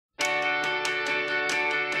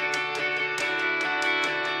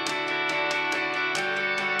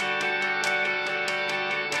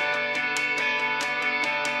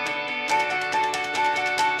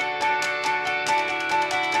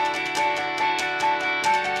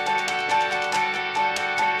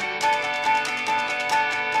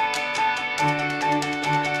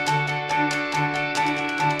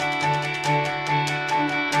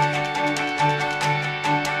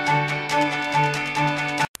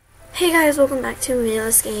Hey guys, welcome back to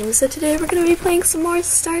Mila's Games. So today we're going to be playing some more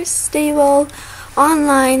Star Stable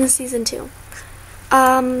Online Season 2.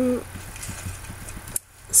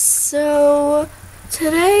 So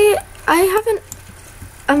today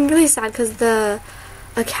I'm really sad because the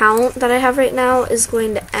account that I have right now is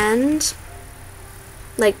going to end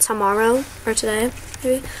like tomorrow or today,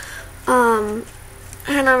 maybe. And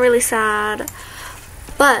I'm really sad,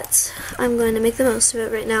 but I'm going to make the most of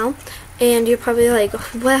it right now. And you're probably like,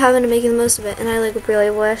 what happened to making the most of it? And I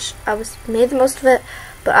really wish I made the most of it,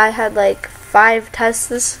 but I had like 5 tests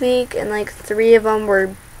this week, and like 3 of them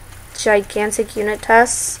were gigantic unit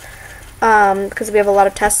tests, because we have a lot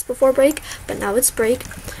of tests before break, but now it's break.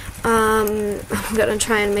 I'm gonna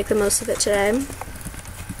try and make the most of it today.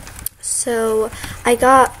 So I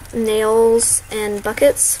got nails and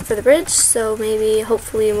buckets for the bridge, so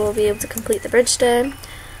hopefully we'll be able to complete the bridge today.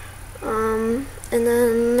 And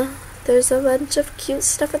then there's a bunch of cute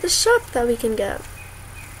stuff at the shop that we can get,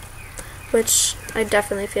 which I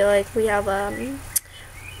definitely feel like we have a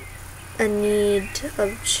need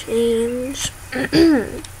of change.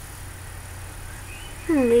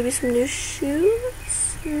 Maybe some new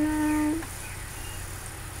shoes? No.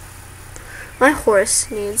 My horse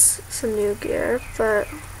needs some new gear, but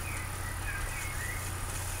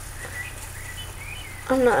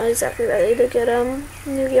I'm not exactly ready to get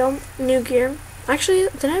new gear. Actually,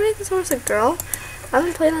 did I make this horse a girl? I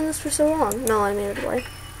haven't played on this for so long. No, I made it a boy.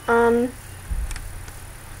 Gonna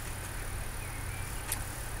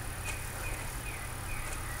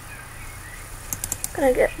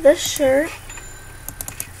get this shirt.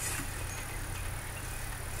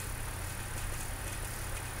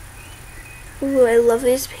 Ooh, I love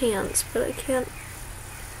these pants, but I can't.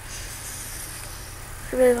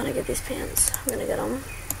 I really want to get these pants. I'm gonna get them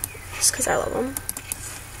just because I love them.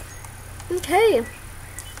 Okay.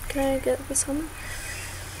 Can I get this helmet?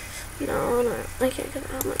 No, I can't get the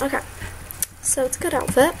helmet. Okay. So it's a good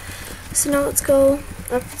outfit. So now let's go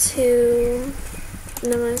up to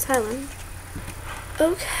Neverland's Highland.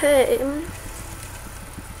 Okay.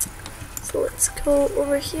 So let's go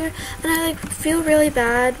over here. And I feel really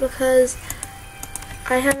bad because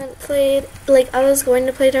I haven't played, I was going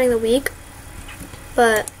to play during the week,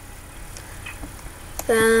 but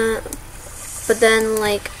then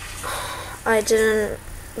I didn't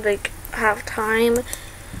have time,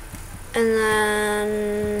 and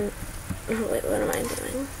then wait, what am I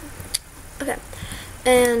doing? Okay,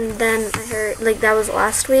 and then I heard that was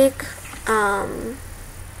last week,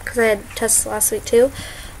 because I had tests last week too,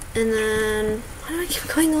 and then why do I keep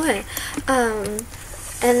going away? And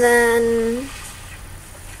then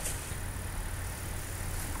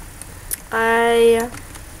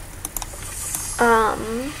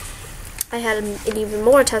I had an even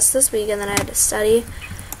more test this week, and then I had to study.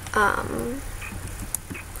 Oh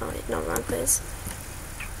wait, no, wrong place.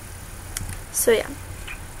 So yeah.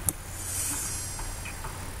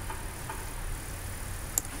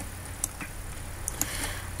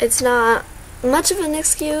 It's not much of an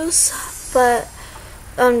excuse, but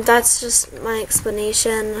that's just my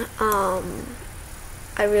explanation.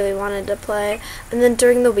 I really wanted to play, and then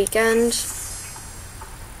during the weekend,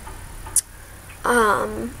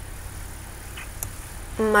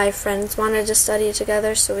 my friends wanted to study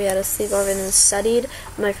together, so we had to sleep over and then studied.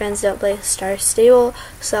 My friends don't play Star Stable,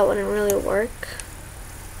 so that wouldn't really work.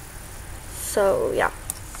 So yeah.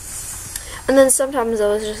 And then sometimes I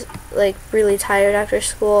was just really tired after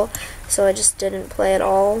school, so I just didn't play at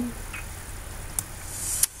all.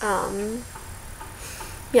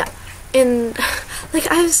 Yeah. And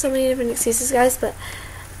I have so many different excuses, guys, but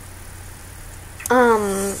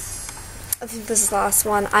I think this is the last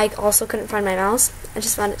one. I also couldn't find my mouse. I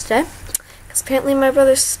just found it today because apparently my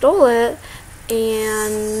brother stole it,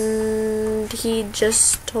 and he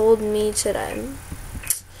just told me today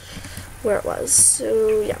where it was.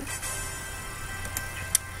 So yeah,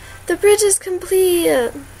 the bridge is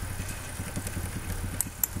complete.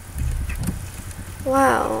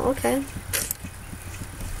 Wow. Okay.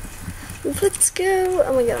 Let's go.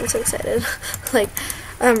 Oh my god, I'm so excited.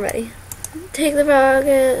 I'm ready. Take the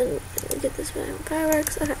rocket and get this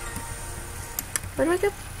fireworks. Okay. Where do I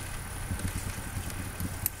go?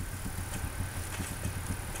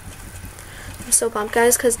 I'm so pumped,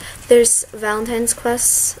 guys, because there's Valentine's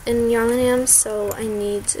quests in Yarlingham, so I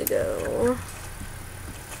need to go.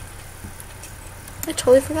 I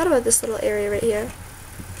totally forgot about this little area right here.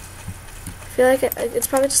 I feel like it's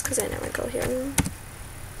probably just because I never go here.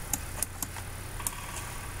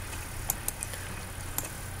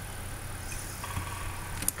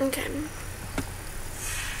 Okay.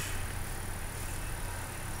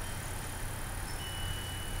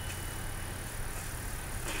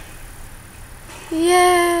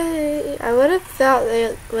 Yay! I would have thought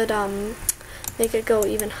they would make it go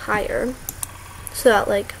even higher, so that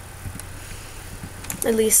like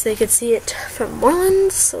at least they could see it from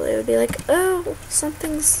Moreland, so they would be like, oh,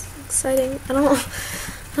 something's exciting. I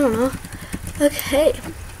don't know. Okay,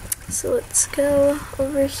 so let's go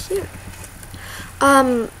over here.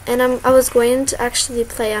 And I was going to actually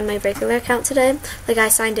play on my regular account today. Like, I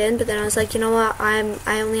signed in, but then I was like, you know what, I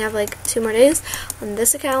only have like 2 more days on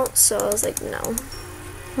this account, so I was like, no.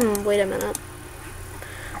 Wait a minute.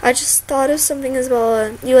 I just thought of something as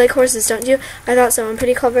well. You like horses, don't you? I thought so. I'm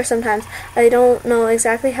pretty clever sometimes. I don't know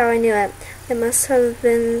exactly how I knew it. It must have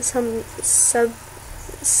been some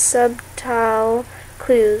subtle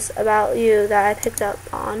clues about you that I picked up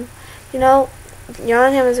on. You know,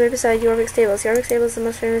 Yarnham is right beside Jorvik Stables. Jorvik Stables is the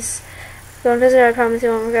most famous. Go and visit. I promise you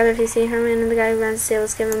won't regret it. If you see Herman and the guy who runs the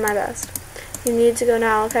stables, give him my best. You need to go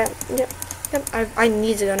now, okay? Yep. I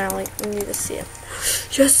need to go now. Like, I need to see it.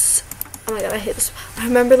 Yes. Oh my god, I hate this. I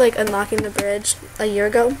remember like unlocking the bridge a year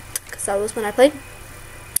ago, because that was when I played.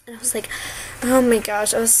 And I was like, oh my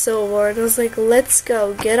gosh, I was so bored. I was like, let's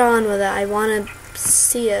go, get on with it. I want to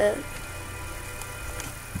see it.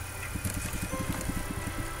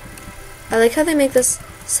 I like how they make this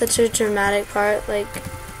such a dramatic part. Like,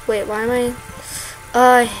 wait, why am I?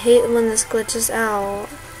 Oh, I hate when this glitches out.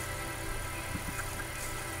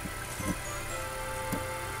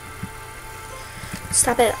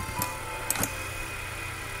 Stop it.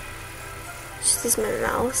 Just use my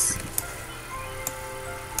mouse.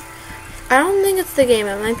 I don't think it's the game.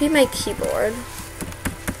 It might be my keyboard.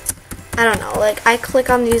 I don't know. Like, I click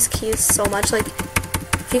on these keys so much. Like,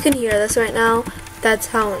 if you can hear this right now, that's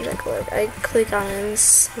how much I click. I click on it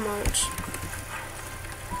so much.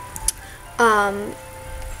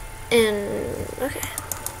 Okay.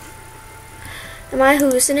 Am I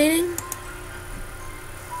hallucinating?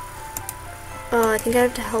 Oh, I think I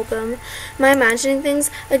have to help him. Am I imagining things?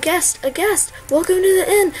 A guest! Welcome to the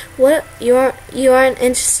inn! What? You aren't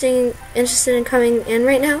interested in coming in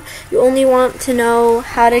right now? You only want to know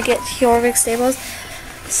how to get to Jorvik Stables?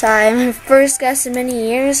 Sorry, I'm my first guest in many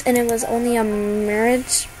years, and it was only a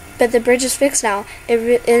mirage. But the bridge is fixed now. It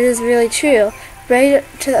is really true. Right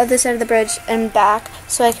to the other side of the bridge and back,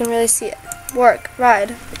 so I can really see it.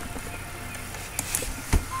 Ride.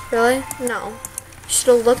 Really? No.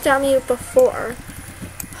 Should have looked at me before.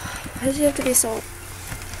 Why does he have to be so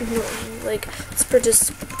annoying? Like, this bridge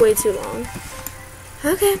is way too long.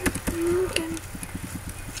 Okay.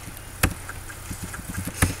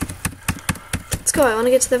 Let's go. I want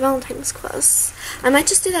to get to the Valentine's quest. I might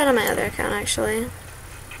just do that on my other account, actually.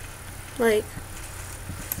 Like,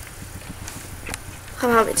 I'll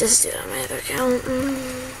probably just do it on my other account.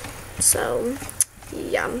 So,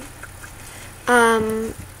 yeah.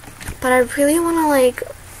 But I really want to, like,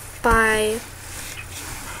 buy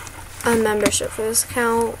a membership for this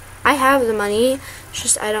account. I have the money, it's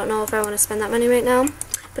just I don't know if I want to spend that money right now.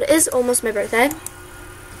 But it is almost my birthday.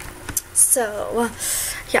 So,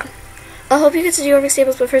 yeah. I hope you get to do Jorvik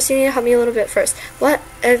Stables, but first you need to help me a little bit first. What?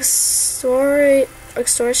 Extortion?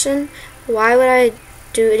 Why would I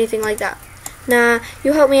do anything like that? Nah,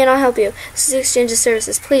 you help me and I'll help you. This is the exchange of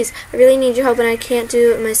services. Please, I really need your help and I can't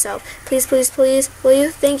do it myself. Please, will you?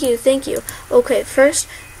 Thank you. Okay, first,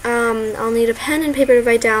 I'll need a pen and paper to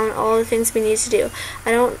write down all the things we need to do.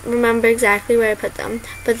 I don't remember exactly where I put them,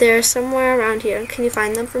 but they're somewhere around here. Can you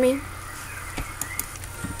find them for me?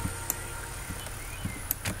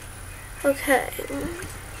 Okay.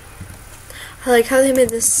 I like how they made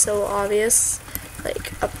this so obvious.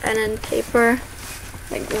 Like, a pen and paper.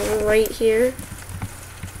 Like, right here.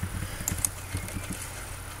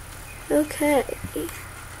 Okay.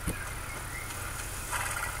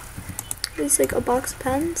 It's like a box of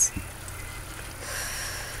pens.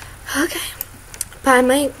 Okay. But I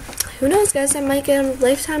might, who knows, guys, I might get a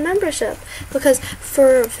lifetime membership. Because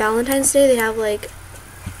for Valentine's Day, they have, like,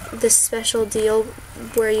 this special deal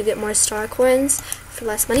where you get more star coins for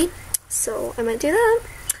less money. So, I might do that.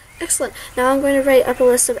 Excellent. Now I'm going to write up a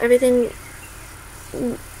list of everything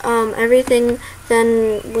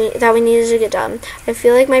that we needed to get done. I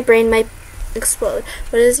feel like my brain might explode.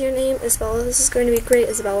 What is your name? Isabella. This is going to be great,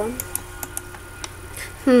 Isabella.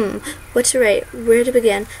 What to write? Where to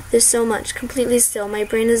begin? There's so much. Completely still. My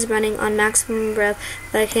brain is running on maximum breath,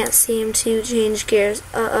 but I can't seem to change gears.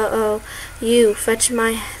 You, fetch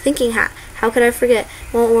my thinking hat. How could I forget?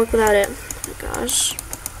 Won't work without it. Oh my gosh.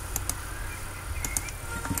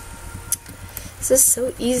 This is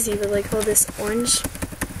so easy with like all this orange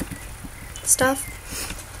stuff.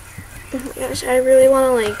 Oh my gosh, I really want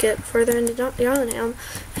to like get further into Yarnham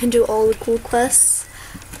and do all the cool quests.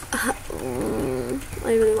 I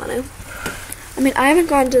really want to. I mean, I haven't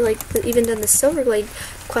gone to like even done the Silver Glade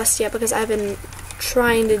quest yet because I've been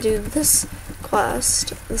trying to do this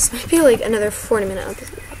quest. This might be like another 40-minute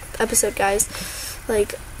episode, guys.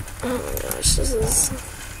 Like, oh my gosh, this is...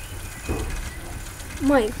 Oh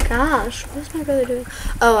my gosh, what is my brother doing?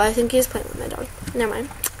 Oh, I think he's playing with my dog. Never mind.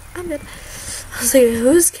 I'm good. I was like,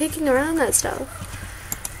 who's kicking around that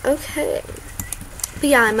stuff? Okay. But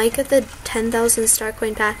yeah, I might get the 10,000 star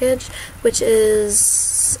coin package, which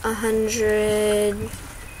is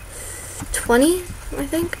 120, I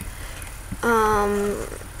think.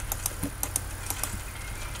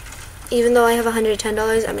 Even though I have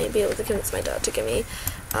 $110, I might be able to convince my dad to give me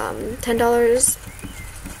 $10.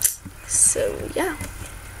 So yeah.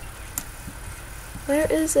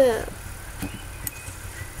 Where is it?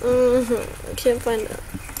 I can't find it.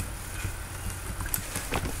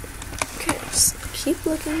 Okay, just keep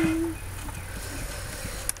looking.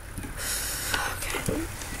 Okay.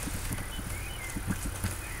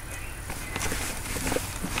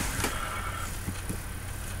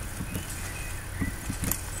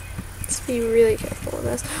 Let's be really careful with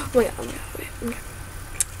this. Oh my god, oh my god, wait, okay.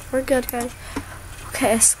 We're good, guys.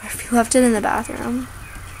 Okay, I swear if you left it in the bathroom.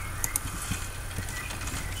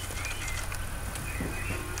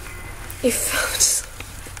 You found...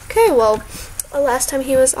 Okay, well, last time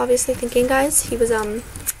he was obviously thinking, guys, he was, in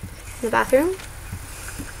the bathroom.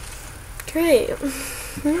 Great.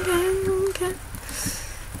 Okay.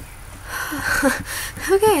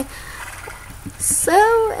 Okay.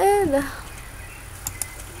 So, and...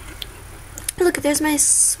 Look, there's my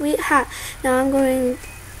sweet hat. Now I'm gonna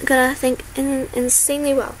think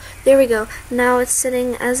insanely well. There we go. Now it's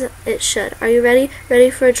sitting as it should. Are you ready?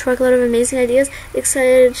 Ready for a truckload of amazing ideas?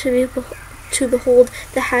 Excited to behold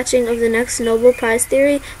the hatching of the next Nobel Prize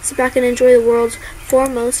theory? Sit back and enjoy the world's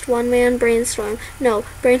foremost one-man brainstorm. No,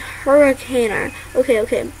 brain hurricaner.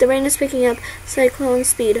 Okay. The brain is picking up cyclone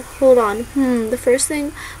speed. Hold on. The first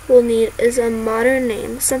thing we'll need is a modern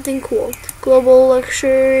name. Something cool. Global,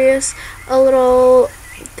 luxurious, a little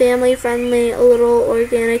family-friendly, a little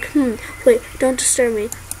organic. Wait, don't disturb me.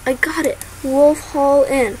 I got it. Wolf Hall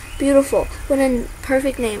Inn. Beautiful. What a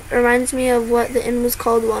perfect name. It reminds me of what the inn was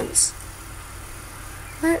called once.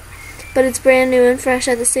 What? But it's brand new and fresh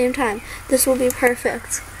at the same time. This will be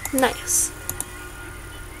perfect. Nice.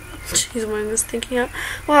 Jeez, what am I thinking out?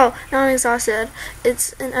 Wow, now I'm exhausted.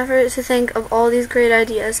 It's an effort to think of all these great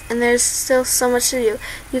ideas, and there's still so much to do.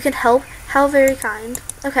 You can help? How very kind.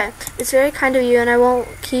 Okay, it's very kind of you, and I won't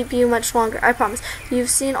keep you much longer, I promise. You've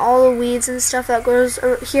seen all the weeds and stuff that grows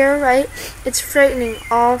here, right? It's frightening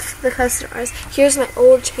off the customers. Here's my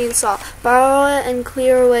old chainsaw. Borrow it and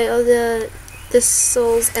clear away all the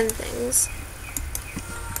thistles and things.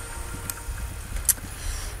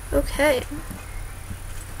 Okay.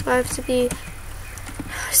 I have to be...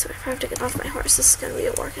 I swear if I have to get off my horse, this is going to be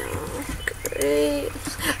a workout. Great.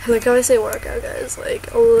 I like how I say workout, guys.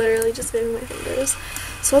 Like, literally just moving my fingers.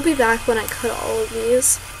 So I'll be back when I cut all of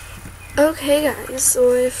these. Okay, guys.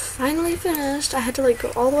 So I finally finished. I had to, like, go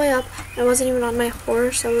all the way up. I wasn't even on my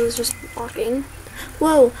horse. I was just walking.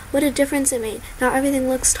 Whoa, what a difference it made. Now everything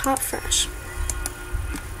looks top fresh.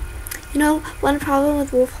 You know, one problem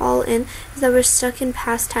with Wolf Hall Inn is that we're stuck in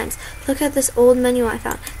past times. Look at this old menu I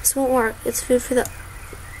found. This won't work. It's food for the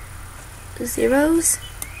zeros?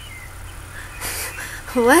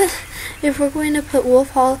 What? If we're going to put Wolf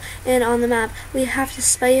Hall Inn on the map, we have to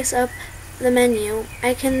spice up the menu.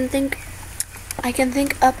 I can think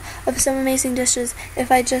up of some amazing dishes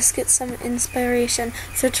if I just get some inspiration.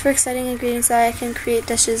 Search for exciting ingredients that I can create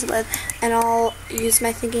dishes with, and I'll use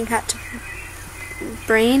my thinking hat to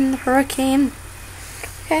brain hurricane.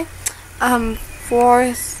 Okay.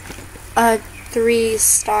 Fourth,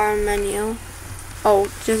 3-star menu. Oh,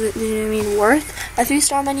 do you mean worth? A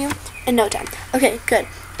 3-star menu in no time. Okay, good.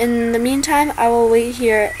 In the meantime, I will wait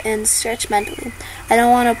here and stretch mentally. I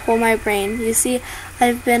don't want to pull my brain. You see,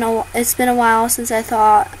 it's been a while since I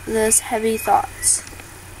thought those heavy thoughts.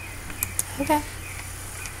 Okay.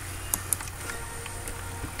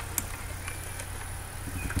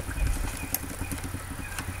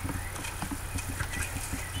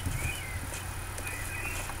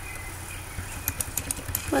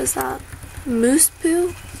 What is that? Moose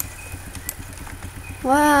poo?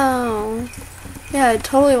 Wow. Yeah, I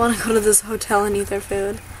totally want to go to this hotel and eat their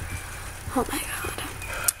food. Oh my god.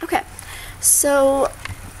 Okay. So,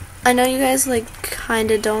 I know you guys, like,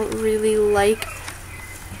 kinda don't really like...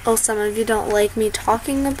 Oh, some of you don't like me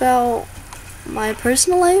talking about my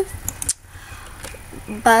personal life.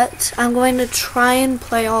 But I'm going to try and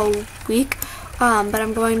play all week. But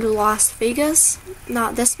I'm going to Las Vegas.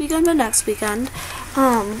 Not this weekend, but next weekend.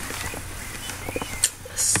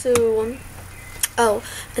 So, Oh,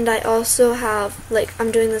 and I also have, like,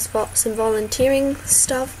 I'm doing this some volunteering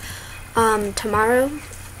stuff tomorrow,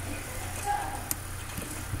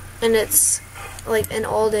 and it's like an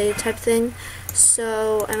all-day type thing,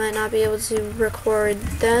 so I might not be able to record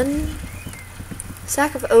then.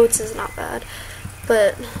 Sack of oats is not bad,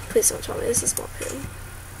 but please don't tell me this is not poo.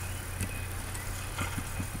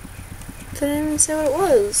 Didn't even say what it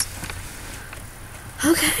was.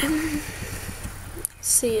 Okay.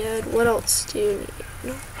 See, Ed, what else do you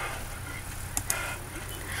need?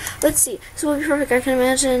 Let's see. This will be perfect. I can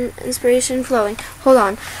imagine inspiration flowing. Hold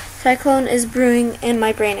on. Cyclone is brewing in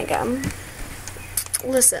my brain again.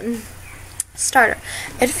 Listen. Starter.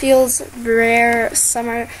 It feels rare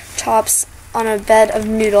summer chops on a bed of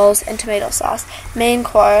noodles and tomato sauce. Main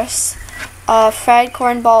course. Fried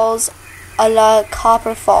corn balls a la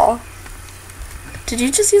Copperfall. Did you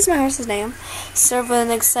just use my horse's name? Served with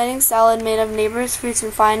an exciting salad made of neighbors, fruits,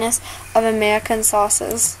 and finest of American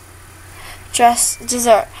sauces.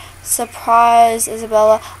 Dessert. Surprise,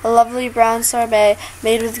 Isabella. A lovely brown sorbet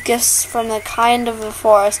made with gifts from the kind of the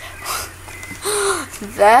forest.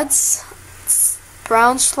 That's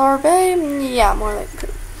brown sorbet? Yeah, more like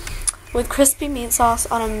poop. With crispy meat sauce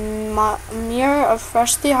on a mirror of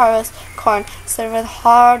freshly harvested corn, served with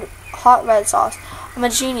hot red sauce. I'm a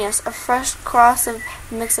genius, a fresh cross of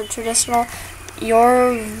mix of traditional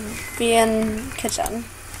European kitchen,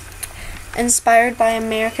 inspired by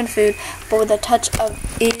American food, but with a touch of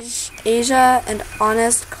Asia and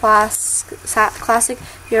honest classic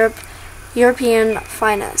European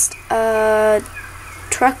finest. A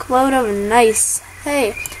truckload of nice.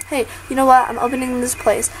 Hey, you know what? I'm opening this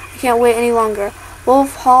place. I can't wait any longer.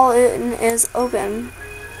 Wolf Hall Inn is open.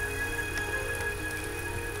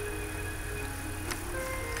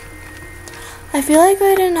 I feel like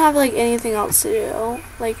I didn't have, like, anything else to do.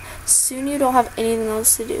 Like, soon you don't have anything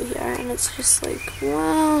else to do here. And it's just like,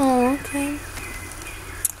 wow, okay.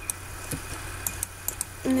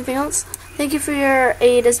 Anything else? Thank you for your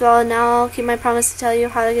aid as well. Now I'll keep my promise to tell you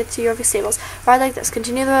how to get to Yorvik Stables. Ride like this.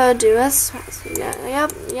 Continue the road. Do this.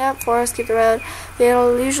 Yep. Forest, keep the road.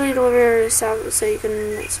 They'll usually deliver stuff so you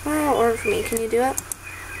can smile. Order for me. Can you do it?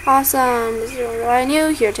 Awesome. This is what I rely on you.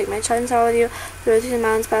 Here, take my chainsaw with you. The road through the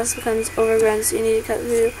mountains past becomes overgrown, so you need to cut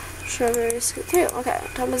through shrubberies to get through. Okay.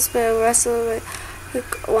 Thomas, the rest of the way.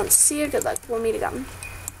 Once. See you. Good luck. We'll meet again.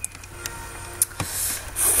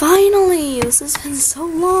 Finally! This has been so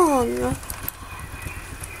long.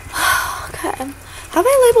 Okay. Have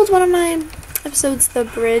I labeled one of my episodes The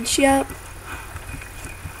Bridge yet?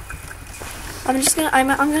 I'm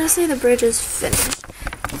gonna say The Bridge is finished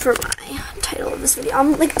for my title of this video.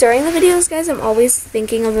 Like, during the videos, guys, I'm always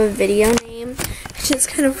thinking of a video name, which is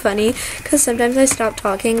kind of funny, because sometimes I stop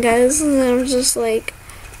talking, guys, and I'm just like,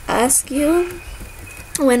 ask you.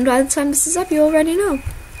 When by the time this is up, you already know.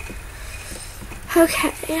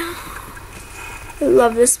 Okay. I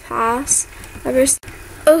love this pass.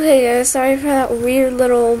 Okay, guys, sorry for that weird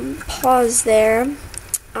little pause there.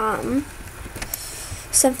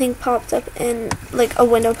 Something popped up and, like, a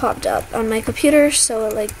window popped up on my computer, so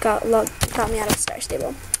it, like, got me out of Star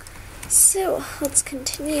Stable. So, let's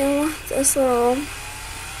continue this little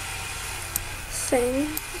thing.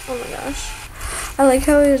 Oh my gosh. I like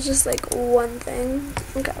how it was just, like, one thing.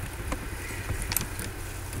 Okay.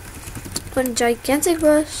 One gigantic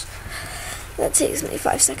bush. That takes me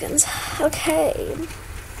 5 seconds. Okay.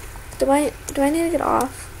 Do I need to get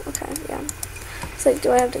off? Okay, yeah. It's like,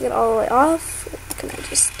 do I have to get all the way off? Or can I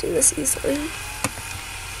just do this easily?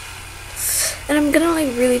 And I'm gonna,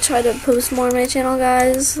 like, really try to post more on my channel,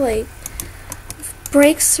 guys. Like,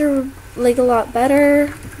 breaks are, like, a lot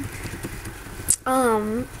better.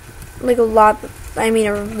 Like, a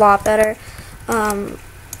lot better.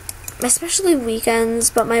 Especially weekends,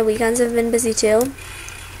 but my weekends have been busy too.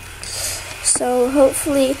 So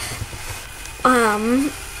hopefully,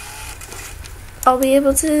 I'll be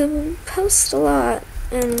able to post a lot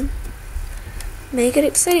and make it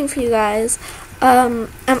exciting for you guys. I'm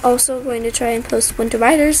also going to try and post Winter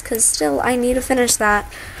Riders, because still I need to finish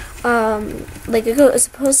that. Like, it's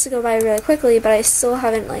supposed to go by really quickly, but I still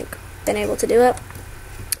haven't, like, been able to do it.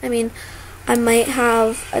 I mean, I might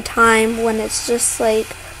have a time when it's just, like,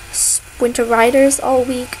 Winter Riders all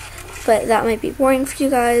week, but that might be boring for you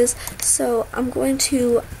guys, so I'm going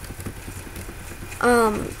to,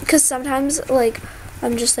 because sometimes, like,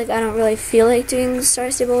 I'm just, like, I don't really feel like doing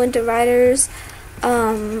Star Stable Winter Riders.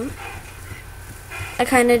 I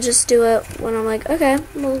kind of just do it when I'm like, okay,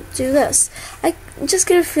 we'll do this. I just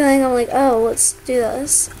get a feeling, I'm like, oh, let's do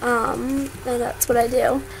this, and that's what I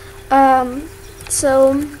do.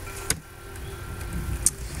 So,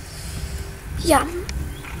 yeah.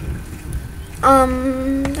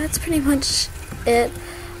 That's pretty much it.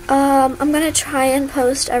 I'm gonna try and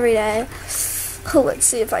post every day. Let's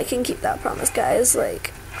see if I can keep that promise, guys.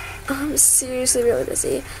 Like, I'm seriously really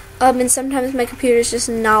busy. And sometimes my computer's just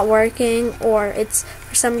not working, or it's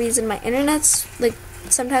for some reason my internet's like,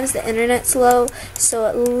 sometimes the internet's low, so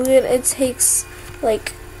it takes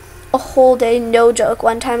like a whole day. No joke.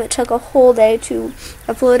 One time it took a whole day to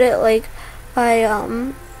upload it. Like,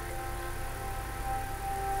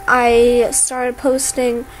 I started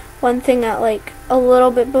posting one thing at like a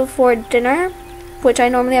little bit before dinner, which I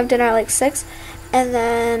normally have dinner at like 6, and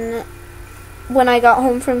then when I got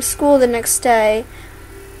home from school the next day,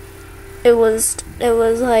 it was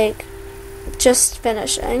like just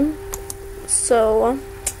finishing. So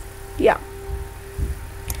yeah.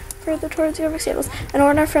 Further towards York Stables. An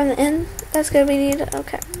order from the inn. That's good. We need.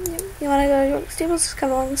 Okay. You want to go to York Stables? Just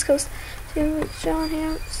come along this coast to John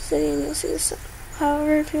City, and you'll see this.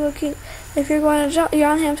 However, if you're going to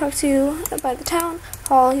Yarnham, talk to by the town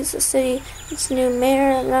hall. He's the city. It's new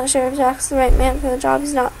mayor. I'm not sure if Jack's the right man for the job.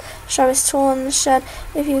 He's not the sharpest tool in the shed.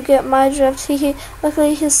 If you get my drift,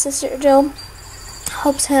 luckily his sister Jill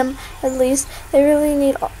helps him at least. They really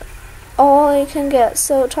need all they can get.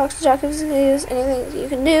 So talk to Jack if there's anything you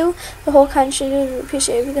can do. The whole country would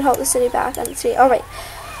appreciate if you could help the city back on the street. All right.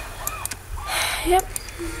 Yep.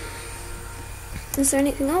 Is there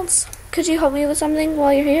anything else? Could you help me with something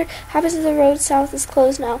while you're here? Happens that the road south is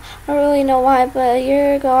closed now. I don't really know why, but a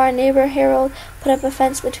year ago our neighbor Harold put up a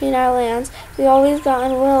fence between our lands. We always got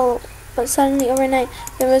on well, but suddenly overnight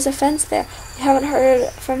there was a fence there. We haven't heard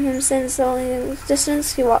from him since. The only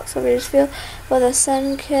distance he walks over his field where the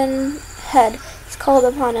sun can head. It's called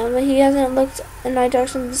upon him, but he hasn't looked in my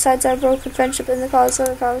direction. Besides our broken friendship in the college, so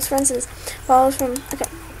I was friends while I was from. Okay.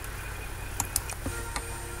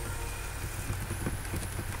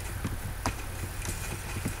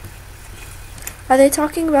 Are they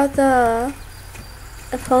talking about the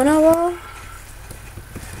Epona wall?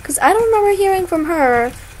 Because I don't remember hearing from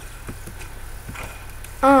her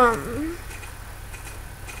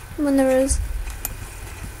when there was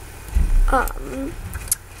why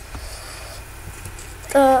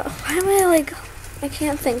am I like, I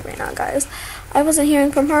can't think right now, guys. I wasn't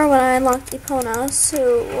hearing from her when I unlocked Epona,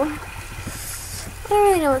 so I don't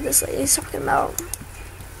really know what this lady's talking about.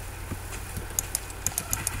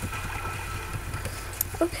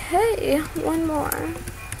 Okay, one more.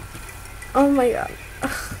 Oh my god.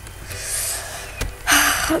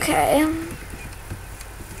 Okay.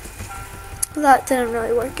 That didn't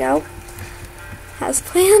really work out as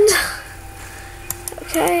planned.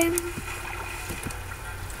 Okay.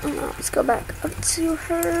 Oh no, let's go back up to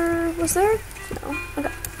her. Was there? No.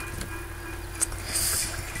 Okay.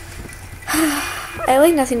 I have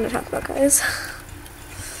like nothing to talk about, guys.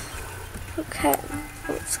 Okay.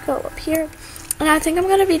 Let's go up here. And I think I'm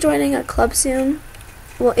gonna be joining a club soon.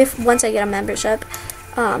 Well, once I get a membership,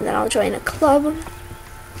 then I'll join a club.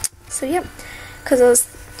 So yeah, because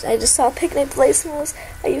I just saw a picnic place and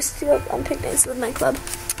I used to go on picnics with my club.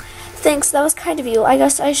 Thanks, that was kind of you. I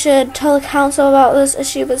guess I should tell the council about this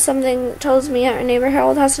issue, but something tells me our neighbor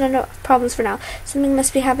Harold has no problems for now. Something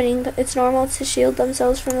must be happening, but it's normal to shield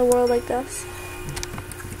themselves from the world like this.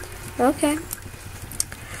 Okay.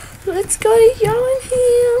 Let's go to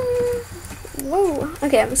Yarnham. Whoa.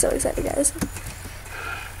 Okay, I'm so excited, guys.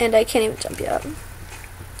 And I can't even jump yet.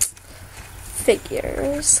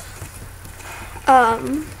 Figures.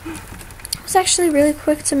 It was actually really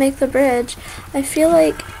quick to make the bridge. I feel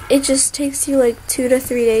like it just takes you like 2 to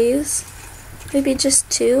 3 days. Maybe just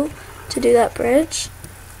 2 to do that bridge.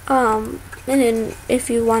 And then if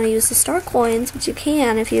you want to use the star coins, which you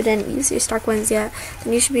can if you didn't use your star coins yet,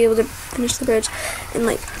 then you should be able to finish the bridge in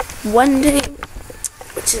like 1 day,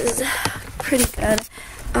 which is pretty good.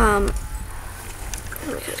 Oh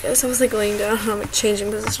my god, guys, I was like laying down. I'm like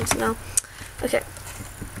changing positions now. Okay.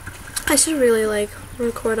 I should really like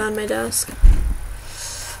record on my desk.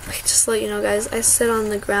 Like, just to let you know, guys, I sit on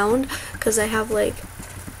the ground because I have like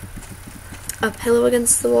a pillow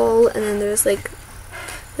against the wall, and then there's like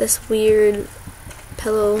this weird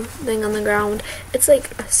pillow thing on the ground. It's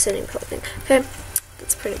like a sitting pillow thing. Okay,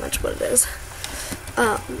 that's pretty much what it is.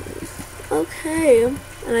 Okay,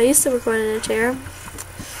 and I used to record in a chair.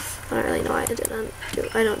 I don't really know why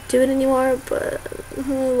I don't do it anymore, but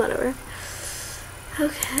whatever.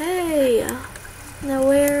 Okay, now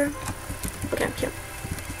where? Okay, here.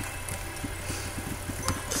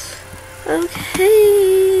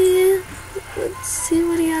 Okay, let's see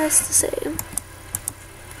what he has to say.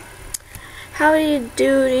 Howdy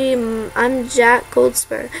doody, I'm Jack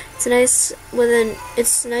Goldspur. It's nice with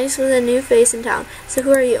a new face in town. So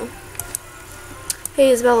who are you?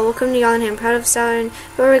 Hey Isabella, welcome to Yallingham, proud of Saturn,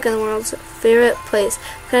 Oregon, the world's favorite place.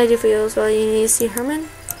 What can I do for you, Isabella? You need to see Herman?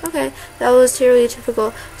 Okay, that was terribly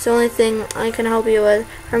typical. It's the only thing I can help you with.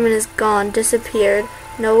 Herman is gone, disappeared,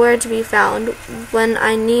 nowhere to be found when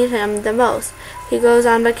I need him the most. He goes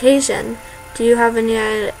on vacation. Do you have any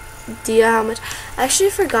idea how much? I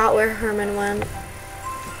actually forgot where Herman went.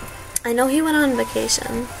 I know he went on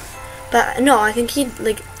vacation, but no, I think he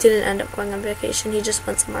didn't end up going on vacation. He just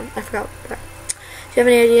went somewhere. I forgot where. Do you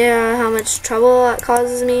have any idea how much trouble it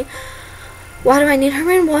causes me? Why do I need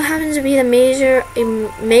Herman? What happened to be the mayor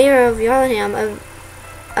of Yallingham?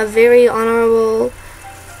 A very honorable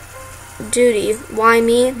duty. Why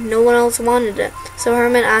me? No one else wanted it. So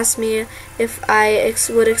Herman asked me if I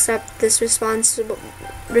would accept this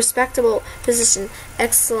respectable position.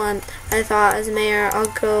 Excellent, I thought. As mayor,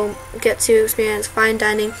 I'll go get to experience fine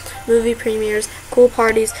dining, movie premieres, cool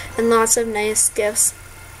parties, and lots of nice gifts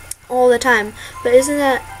all the time. But isn't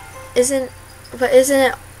it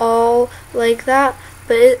all like that?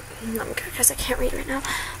 Because I can't read right now.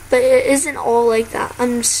 But it isn't all like that.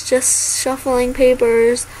 I'm just shuffling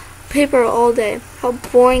paper all day. How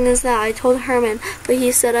boring is that? I told Herman, but he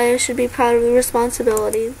said I should be proud of the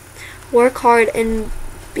responsibility. Work hard and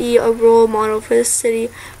be a role model for the city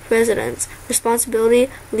residents. Responsibility,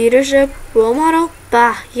 leadership, role model?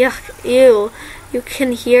 Bah, yuck, ew. You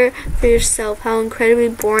can hear for yourself how incredibly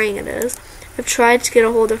boring it is. I've tried to get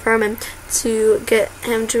a hold of Herman to get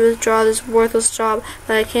him to withdraw this worthless job,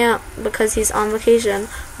 but I can't because he's on vacation.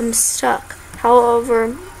 I'm stuck.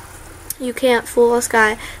 However, you can't fool a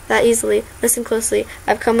guy that easily. Listen closely.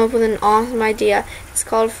 I've come up with an awesome idea. It's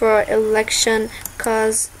called for election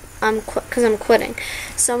because I'm quitting.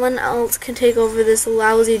 Someone else can take over this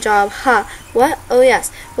lousy job. Huh. What? Oh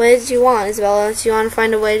yes. What did you want, Isabella? Do you want to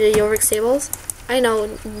find a way to York Stables? I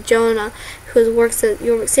know Jonah, who works at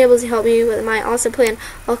York Stables, to help me with my awesome plan.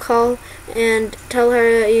 I'll call and tell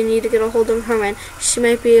her you need to get a hold of Herman. She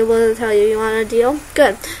might be able to tell you. You want a deal?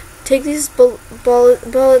 Good. Take these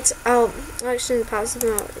bullets out. Actually, pass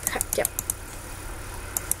them out. Okay, yep.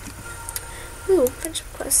 Ooh, friendship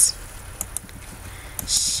quest.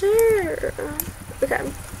 Sure.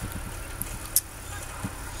 Okay.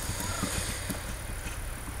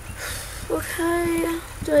 Okay.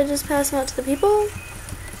 Do I just pass them out to the people?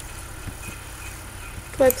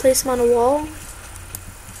 Do I place them on a wall?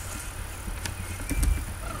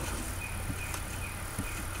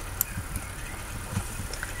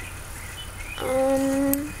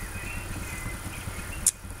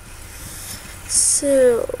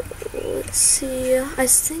 So, let's see. I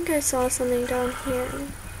think I saw something down here.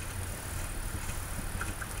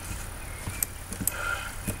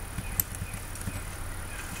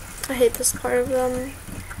 I hate this part of them.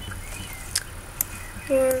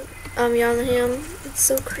 Or Yallingham. It's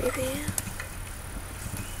so creepy.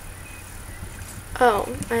 Oh,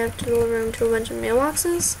 I have to deliver them to a bunch of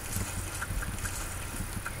mailboxes?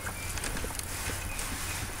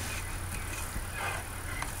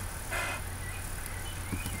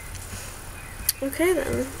 Okay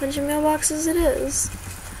then, bunch of mailboxes it is.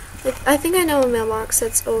 I think I know a mailbox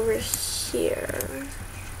that's over here,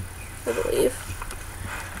 I believe.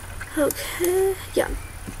 Okay, yeah.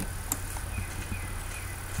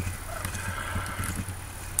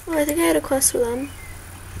 Oh, I think I had a quest for them.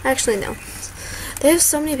 Actually, no. They have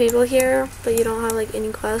so many people here, but you don't have like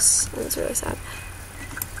any quests. That's really sad.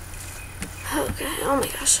 Okay, oh my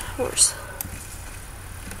gosh, worse.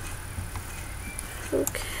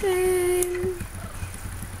 Okay.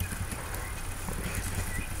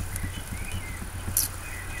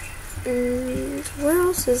 Where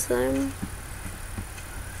else is there?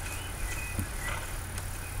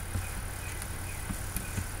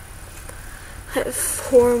 I have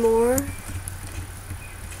 4 more.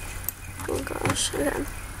 Oh gosh, okay.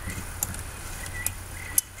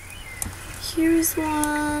 Here's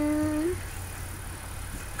one.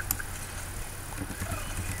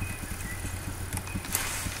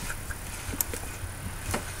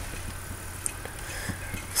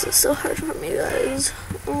 This is so hard for me, guys.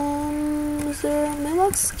 Is there a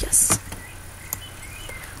mailbox? Yes.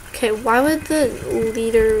 Okay, why would the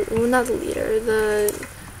leader, well, not the leader,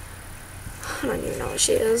 I don't even know what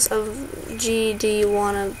she is, of GD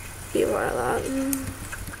want to be a part of that?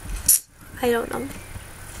 I don't know.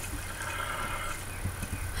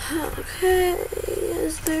 Okay,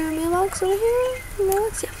 is there a mailbox over here?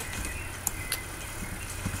 Mailbox, yeah.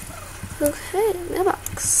 Okay,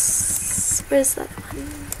 mailbox. Where's that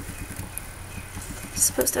one?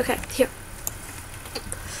 Supposed to, okay, here.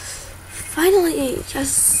 Finally,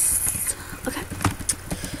 yes. Okay.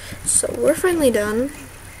 So we're finally done.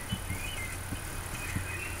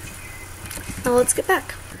 Now let's get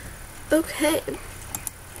back. Okay.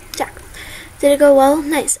 Jack. Did it go well?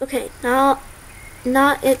 Nice. Okay. Now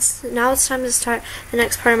it's time to start the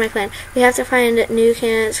next part of my plan. We have to find new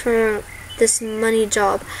candidates for this money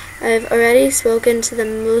job. I've already spoken to the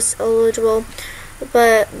most eligible,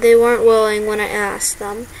 but they weren't willing when I asked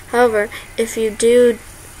them. However, if you do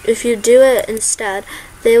it instead,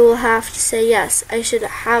 they will have to say yes. I should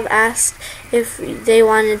have asked if they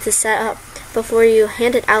wanted to set up before you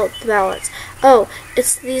handed out the ballots. Oh,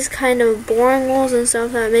 it's these kind of boring rules and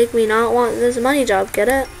stuff that make me not want this money job, get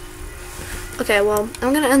it? Okay, well,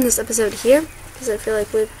 I'm gonna end this episode here, because I feel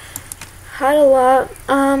like we've had a lot.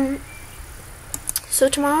 So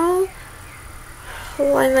tomorrow,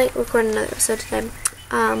 well, I might record another episode today,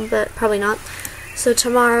 but probably not. So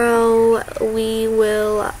tomorrow we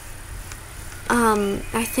will,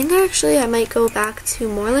 I think actually I might go back to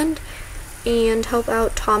Moreland and help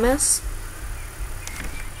out Thomas.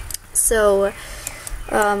 So,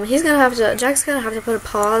 Jack's gonna have to put a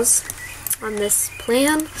pause on this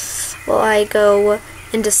plan while I go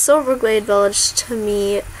into Silverglade Village to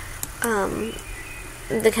meet,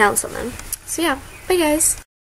 the councilman. So yeah, bye guys!